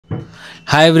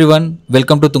Hi everyone,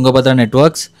 welcome to Tungabhadra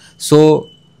networks. So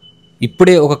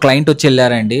ఇప్పుడే ఒక client వచ్చి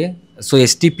వెళ్ళారండి. So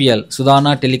STPL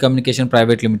సుధానా telecommunication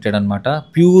private limited అనమాట.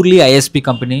 Purely ISP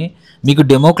company. మీకు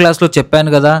డెమో క్లాస్లో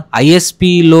చెప్పాను కదా,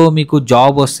 ISPలో మీకు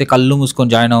జాబ్ వస్తే కళ్ళు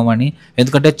మూసుకొని జాయిన్ అవ్వమని.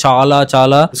 ఎందుకంటే చాలా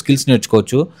చాలా స్కిల్స్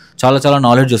నేర్చుకోవచ్చు, చాలా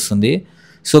నాలెడ్జ్ వస్తుంది.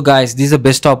 So guys, this the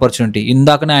best opportunity.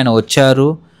 ఇందాకనే ఆయన వచ్చారు,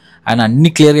 ఆయన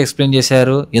అన్ని క్లియర్గా ఎక్స్ప్లెయిన్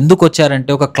చేశారు. ఎందుకు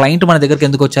వచ్చారంటే, ఒక క్లయింట్ మన దగ్గరికి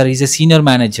ఎందుకు వచ్చారు, is a senior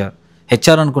manager.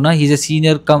 HR అనుకున్నా, he's a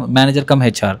senior manager come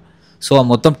HR. So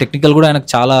మొత్తం టెక్నికల్ కూడా ఆయనకు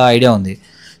చాలా ఐడియా ఉంది.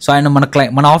 సో ఆయన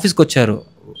మన ఆఫీస్కి వచ్చారు,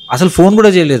 అసలు ఫోన్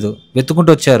కూడా చేయలేదు,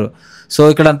 వెతుక్కుంటూ వచ్చారు. సో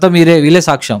ఇక్కడంతా వీళ్ళే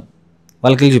సాక్ష్యం,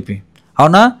 వాళ్ళకి చెప్పి.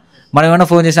 అవునా, మనం ఏమైనా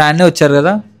ఫోన్ చేసి ఆయనే వచ్చారు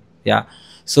కదా. యా.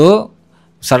 సో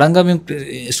సడన్గా మేము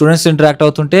స్టూడెంట్స్ ఇంటరాక్ట్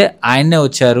అవుతుంటే ఆయన్నే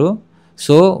వచ్చారు.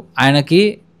 సో ఆయనకి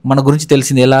మన గురించి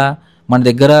తెలిసింది. ఎలా, మన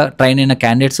దగ్గర ట్రైన్ అయిన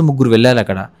క్యాండిడేట్స్ 3 వెళ్ళారు.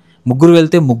 అక్కడ 3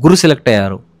 వెళ్తే 3 సెలెక్ట్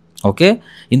అయ్యారు. ఓకే,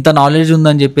 ఇంత నాలెడ్జ్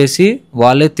ఉందని చెప్పేసి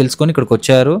వాళ్ళే తెలుసుకొని ఇక్కడికి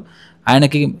వచ్చారు.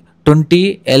 ఆయనకి 20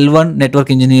 L1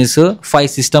 network engineers,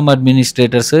 5 system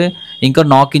administrators, ఇంకా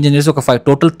నాక్ ఇంజనీర్స్, ఒక 5,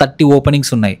 టోటల్ 30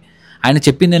 ఓపెనింగ్స్ ఉన్నాయి. ఆయన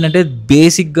చెప్పింది ఏంటంటే,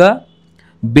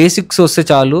 బేసిక్స్ వస్తే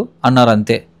చాలు అన్నారు,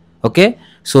 అంతే. ఓకే,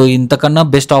 సో ఇంతకన్నా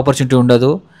బెస్ట్ ఆపర్చునిటీ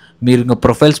ఉండదు. మీరు ఇంకా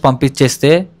ప్రొఫైల్స్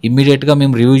పంపించేస్తే ఇమ్మీడియట్గా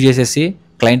మేము రివ్యూ చేసేసి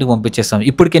క్లయింట్కి పంపించేస్తాం.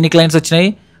 ఇప్పటికి ఎన్ని క్లయింట్స్ వచ్చినాయి?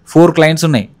 4 క్లయింట్స్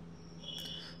ఉన్నాయి,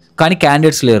 కానీ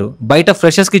క్యాండిడేట్స్ లేరు. బయట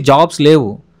ఫ్రెషర్స్కి జాబ్స్ లేవు,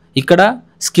 ఇక్కడ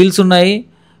స్కిల్స్ ఉన్నాయి.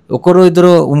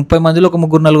 1-2 30 మందిలో ఒక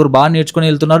 3-4 బాగా నేర్చుకొని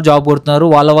వెళ్తున్నారు, జాబ్ కొడుతున్నారు.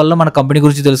 వాళ్ళ వల్ల మన కంపెనీ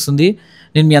గురించి తెలుస్తుంది.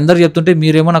 నేను మీ అందరు చెప్తుంటే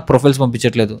మీరేమో నాకు ప్రొఫైల్స్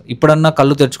పంపించట్లేదు. ఇప్పుడన్నా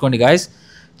కళ్ళు తెరుచుకోండి గాయస్,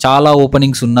 చాలా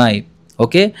ఓపెనింగ్స్ ఉన్నాయి.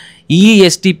 ఓకే, ఈ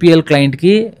STPL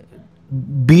క్లయింట్కి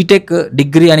బీటెక్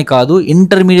డిగ్రీ అని కాదు,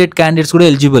 ఇంటర్మీడియట్ క్యాండిడేట్స్ కూడా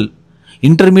ఎలిజిబుల్.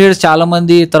 ఇంటర్మీడియట్స్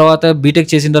చాలామంది తర్వాత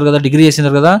బీటెక్ చేసింటారు కదా, డిగ్రీ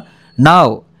చేసింటారు కదా, నా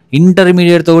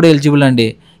ఇంటర్మీడియట్తో కూడా ఎలిజిబుల్ అండి.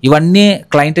 ఇవన్నీ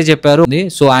క్లయింటే చెప్పారు.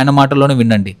 సో ఆయన మాటల్లోనే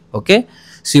వినండి. ఓకే,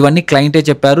 సో ఇవన్నీ క్లయింటే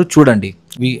చెప్పారు, చూడండి.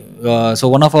 So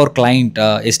one of our client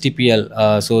STPL,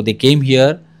 so they came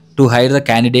here to hire the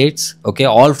candidates. Okay,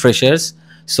 all freshers.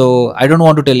 So I don't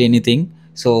want to tell anything.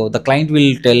 So the client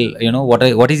will tell,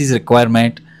 what is his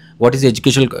requirement, what is the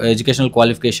educational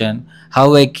qualification,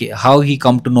 how he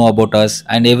come to know about us,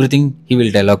 and everything he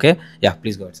will tell. Okay, yeah,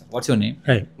 please go ahead, sir. What's your name?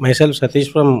 Hi, myself Satish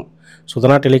from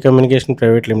Sudhana Telecommunication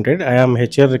Private Limited. I am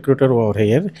HR recruiter over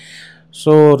here.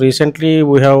 So recently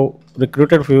we have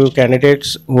recruited few candidates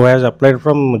who has applied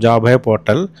from Job Hai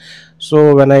portal. So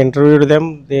when I interviewed them,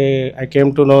 I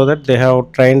came to know that they have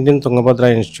trained in Tungabhadra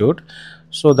Institute.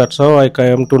 So that's how I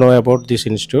came to know about this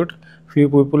institute. Few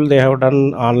people they have done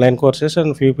online courses and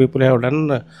few people have done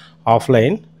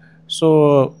offline. So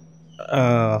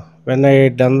when I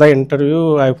done the interview,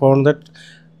 I found that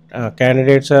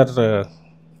candidates are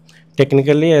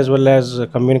technically as well as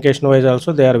communication wise also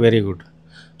they are very good.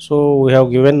 So we have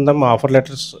given them offer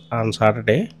letters on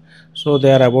Saturday. So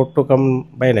they are about to come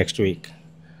by next week.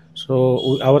 So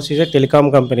ours is a telecom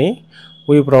company.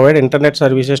 We provide internet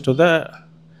services to the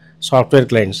software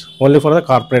clients, only for the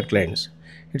corporate clients.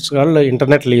 It's called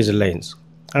internet lease lines.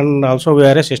 And also we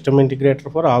are a system integrator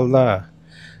for all the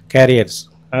carriers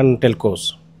and telcos.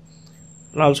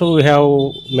 And also we have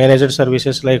managed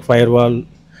services like firewall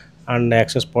and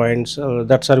access points.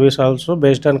 That service also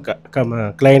based on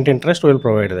client interest we will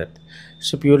provide that.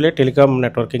 It's a purely telecom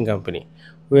networking company.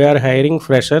 We are hiring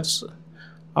freshers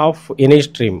of any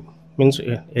stream. Means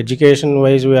education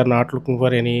wise we are not looking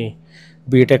for any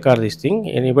BTech or this thing.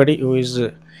 Anybody who is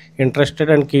interested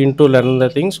and keen to learn the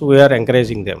things, we are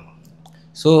encouraging them.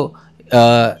 So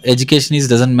education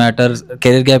doesn't matter,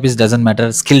 career gap doesn't matter,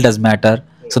 skill does matter.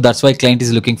 So that's why client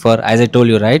is looking for, as I told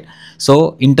you, right? So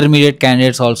intermediate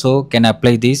candidates also can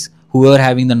apply this, who are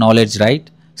having the knowledge, right?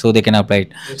 So they can apply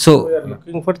it. So we are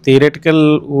looking for theoretical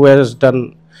who has done.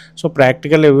 So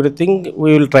practical everything we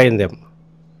will train them.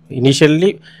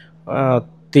 Initially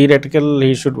theoretical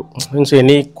he should, means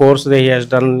any course that he has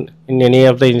done in any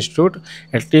of the institute,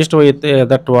 at least with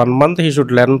that 1 month he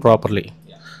should learn properly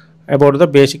about the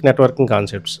basic networking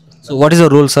concepts. So what is the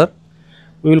role, sir?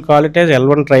 We will call it as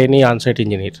L1 trainee on-site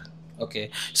engineer. Okay,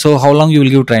 so how long you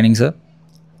will give training, sir?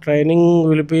 Training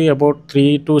will be about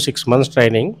 3 to 6 months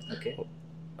training. Okay.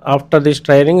 After this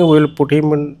training we will put him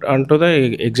onto the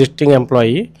existing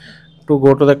employee to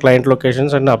go to the client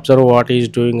locations and observe what he is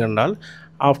doing and all.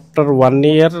 After 1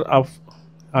 year of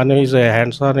on his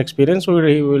hands-on experience,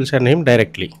 we will send him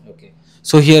directly. Okay.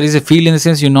 So here is a field, in the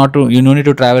sense you no need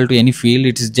to travel to any field.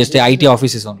 It is just a IT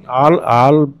offices only.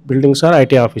 All buildings are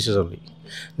IT offices only.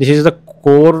 This is the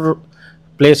core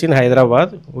place in Hyderabad.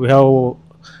 We have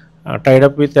tied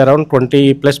up with around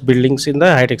 20 plus buildings in the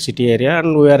high-tech city area,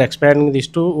 and we are expanding this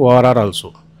to ORR also.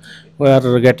 We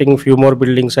are getting few more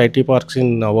buildings, IT parks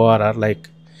in ORR like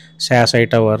SAS I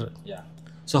tower.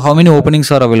 So how many openings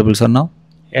are available, sir, now?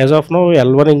 As of now,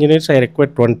 L1 engineers I require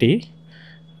 20.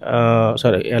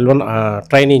 Sorry, L1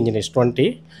 trainee engineers 20.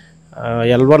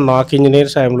 L1 knock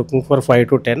engineers I am looking for 5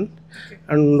 to 10.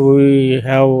 And we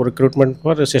have recruitment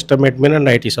for system admin and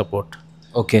IT support.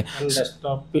 Okay.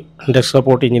 And desk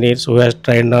support engineers who has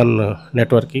trained on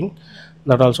networking.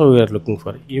 That also we are looking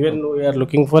for. Even we are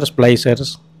looking for splicers.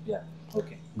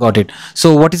 Got it. So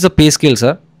what is the pay scale,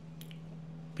 sir?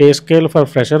 Pay scale for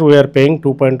fresher we are paying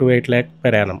 2.28 lakh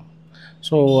per annum.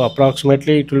 So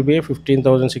approximately it will be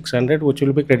 15,600 which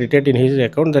will be credited in his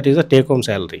account. That is the take home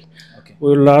salary. We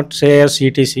will not say as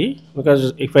CTC, because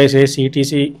if I say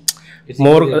CTC,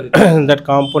 more that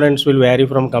components will vary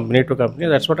from company to company.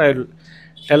 That's what I will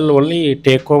tell, only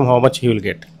take home how much he will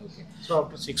get. So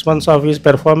after 6 months of his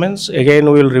performance, again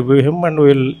we will review him and we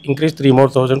will increase 3 more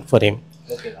thousand for him.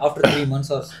 Okay. After 3 months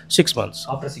or 6 months.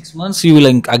 after 6 months, you will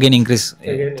again increase.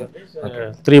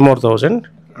 3 more thousand.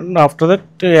 And after that,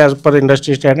 as per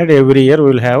industry standard, every year we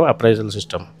will have appraisal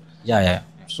system. Yeah.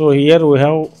 So here we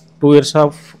have 2 years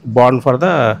of bond for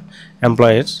the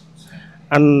employees,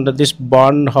 and this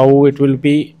bond how it will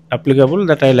be applicable,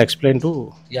 that I'll explain to.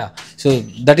 Yeah. So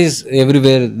that is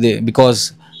everywhere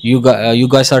because you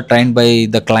guys are trained by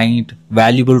the client,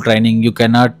 valuable training. You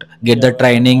cannot get the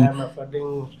training. I am affording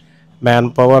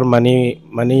manpower,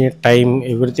 money, time,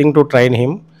 everything to train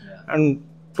him and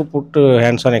to put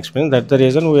hands-on experience. That's the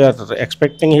reason we are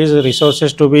expecting his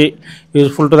resources to be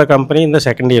useful to the company in the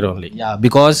second year only. Yeah,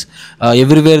 because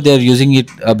everywhere they are using it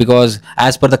because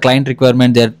as per the client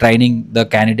requirement, they are training the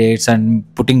candidates and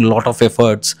putting a lot of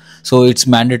efforts. So it's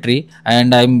mandatory,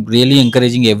 and I'm really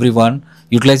encouraging everyone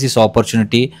utilize this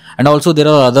opportunity. And also there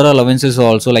are other allowances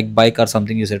also, like bike or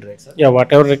something you said, right, sir? Yeah,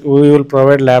 whatever we will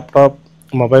provide laptop,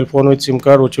 mobile phone with SIM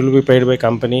card, which will be paid by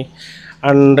company,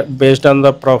 and based on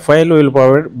the profile we will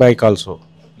provide bike also.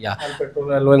 Yeah. And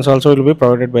petrol allowance also will be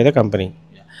provided by the company.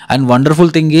 And wonderful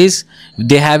thing is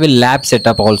they have a lab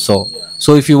setup also.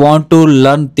 So if you want to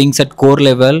learn things at core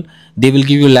level, they will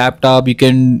give you laptop. You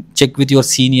can check with your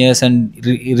seniors and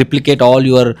replicate all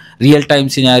your real time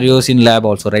scenarios in lab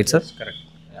also, right, sir? Yes, correct.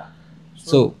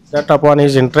 So That upon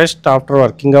his interest after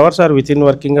working hours or within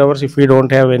working hours, if we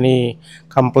don't have any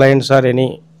complaints or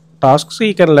any tasks,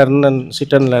 he can learn and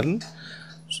sit and learn.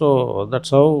 So that's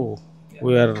how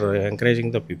we are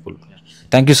encouraging the people.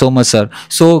 thank you so much, sir.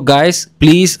 So guys,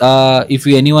 please, if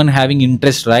you anyone having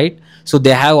interest, right, so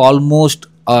they have almost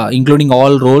including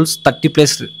all roles 30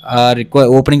 plus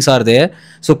openings are there.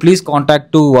 So please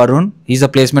contact to Varun. He's a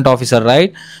placement officer,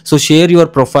 right? So share your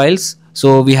profiles.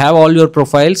 So we have all your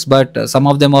profiles, but some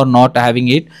of them are not having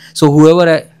it. So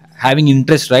whoever having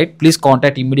interest, right, please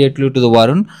contact immediately to the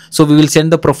Varun. So we will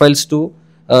send the profiles to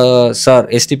sir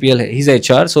STPL. He's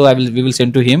HR, so we will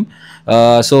send to him.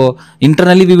 So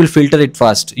internally we will filter it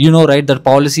first, right? The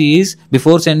policy is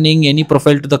before sending any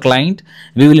profile to the client,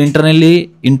 we will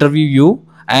internally interview you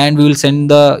and we will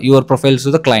send your profiles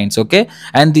to the clients. Okay.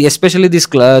 And especially this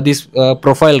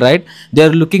profile, right, they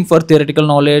are looking for theoretical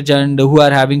knowledge and who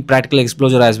are having practical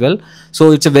exposure as well.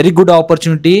 So it's a very good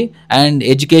opportunity, and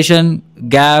education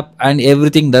gap and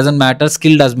everything doesn't matter,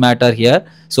 skill does matter here.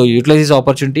 So utilize this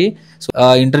opportunity. So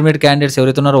intermediate candidates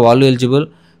ఎవరైతే ఉన్నారో వాళ్ళు eligible.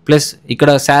 Plus ఇక్కడ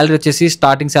salary వచ్చేసి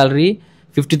starting salary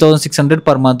 50,600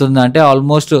 per month ఉంది, అంటే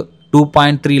almost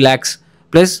 2.3 lakhs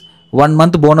plus 1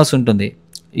 month bonus ఉంటుంది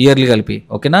yearly కలిపి.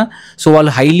 ఓకేనా? సో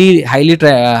వాళ్ళు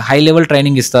హై లెవెల్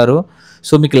ట్రైనింగ్ ఇస్తారు.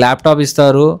 సో మీకు ల్యాప్టాప్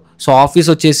ఇస్తారు. సో ఆఫీస్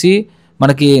వచ్చేసి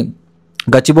మనకి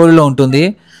గచ్చిబౌలిలో ఉంటుంది.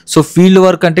 సో ఫీల్డ్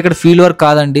వర్క్ అంటే ఇక్కడ ఫీల్డ్ వర్క్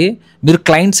కాదండి, మీరు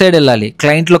క్లయింట్ సైడ్ వెళ్ళాలి.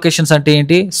 క్లయింట్ లొకేషన్స్ అంటే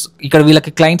ఏంటి, ఇక్కడ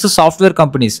వీళ్ళకి క్లయింట్స్ సాఫ్ట్వేర్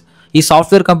కంపెనీస్. ఈ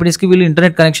సాఫ్ట్వేర్ కంపెనీస్కి వీళ్ళు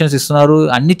ఇంటర్నెట్ కనెక్షన్స్ ఇస్తున్నారు,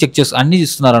 అన్ని చెక్ అన్నీ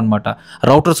ఇస్తున్నారు అనమాట.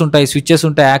 రౌటర్స్ ఉంటాయి, స్విచెస్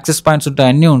ఉంటాయి, యాక్సెస్ పాయింట్స్ ఉంటాయి,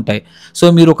 అన్నీ ఉంటాయి.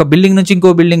 సో మీరు ఒక బిల్డింగ్ నుంచి ఇంకో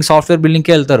బిల్డింగ్, సాఫ్ట్వేర్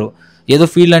బిల్డింగ్కే వెళ్తారు. ఏదో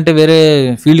ఫీల్డ్ అంటే వేరే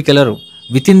ఫీల్డ్కి వెళ్ళరు.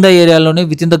 విత్ ఇన్ ద ఏరియాలోనే,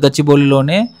 with in the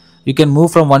గచ్చిబౌలిలోనే you can move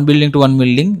from one building to one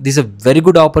building. This is a very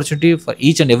good opportunity for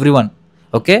each and every one.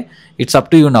 Okay, it's up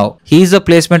to you now. He is a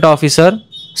placement officer.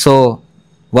 So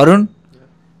Varun,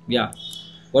 yeah,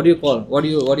 what do you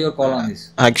call on this?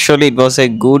 Actually it was a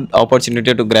good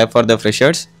opportunity to grab for the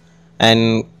freshers, and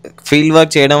field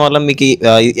work చేయడం వల్ల మీకు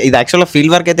ఇది యాక్చువల్గా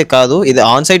field work అయితే కాదు, ఇది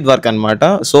on site work అనమాట.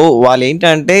 So వాళ్ళు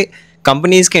ఏంటంటే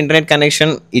కంపెనీస్కి ఇంటర్నెట్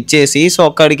కనెక్షన్ ఇచ్చేసి, సో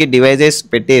అక్కడికి డివైజెస్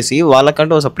పెట్టేసి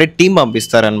వాళ్ళకంటూ ఒక సపరేట్ టీం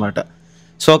పంపిస్తారనమాట.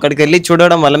 సో అక్కడికి వెళ్ళి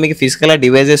చూడడం వల్ల మీకు ఫిజికల్గా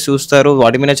డివైజెస్ చూస్తారు,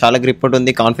 వాటి మీద చాలా గ్రిప్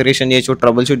ఉంటుంది, కాన్ఫిగరేషన్ చేయొచ్చు,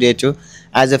 ట్రబుల్ షూట్ చేయొచ్చు.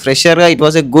 As a ఫ్రెషర్గా it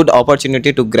was a good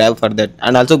opportunity to grab for that.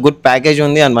 And also good package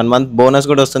ఉంది, అండ్ 1 month బోనస్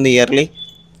కూడా వస్తుంది yearly.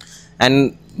 And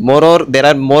more over there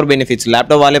are more benefits.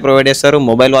 Laptop వాళ్ళే provide చేస్తారు,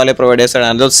 mobile వాళ్ళే provide చేస్తారు,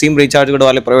 and also SIM recharge కూడా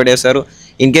వాళ్ళే provide చేస్తారు.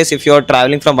 In case if you are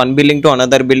traveling from one building to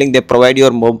another building, they provide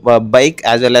your bike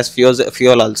as well as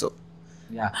fuel also.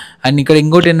 And ఇక్కడ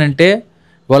ఇంకోటి ఏంటంటే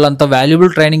వాళ్ళు అంత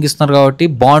వాల్యుబుల్ ట్రైనింగ్ ఇస్తున్నారు కాబట్టి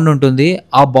బాండ్ ఉంటుంది.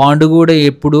 ఆ బాండ్ కూడా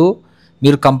ఎప్పుడు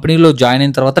మీరు కంపెనీలో జాయిన్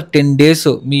అయిన తర్వాత 10 days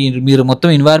మీరు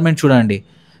మొత్తం ఎన్వైర్న్మెంట్ చూడండి.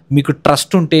 మీకు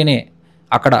ట్రస్ట్ ఉంటేనే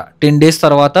అక్కడ 10 days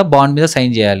తర్వాత బాండ్ మీద సైన్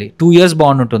చేయాలి. 2 years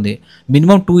బాండ్ ఉంటుంది.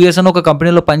 మినిమం 2 years అని ఒక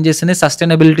కంపెనీలో పని చేస్తేనే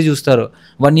సస్టైనబిలిటీ చూస్తారు.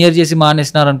 1 year చేసి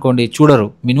మానేసినారు అనుకోండి చూడరు.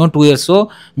 Minimum 2 years. సో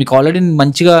మీకు ఆల్రెడీ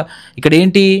మంచిగా ఇక్కడ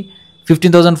ఏంటి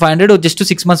 15,500 జస్ట్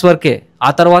 6 months వరకే. ఆ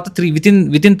తర్వాత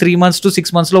వితిన్ 3 months to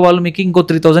 6 months వాళ్ళు మీకు ఇంకో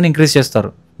 3,000 ఇంక్రీజ్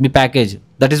చేస్తారు మీ package.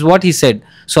 That is what he said.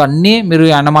 So అన్నీ మీరు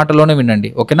అన్న మాటలోనే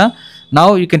వినండి. ఓకేనా? Now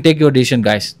you can take your decision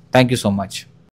guys. Thank you so much.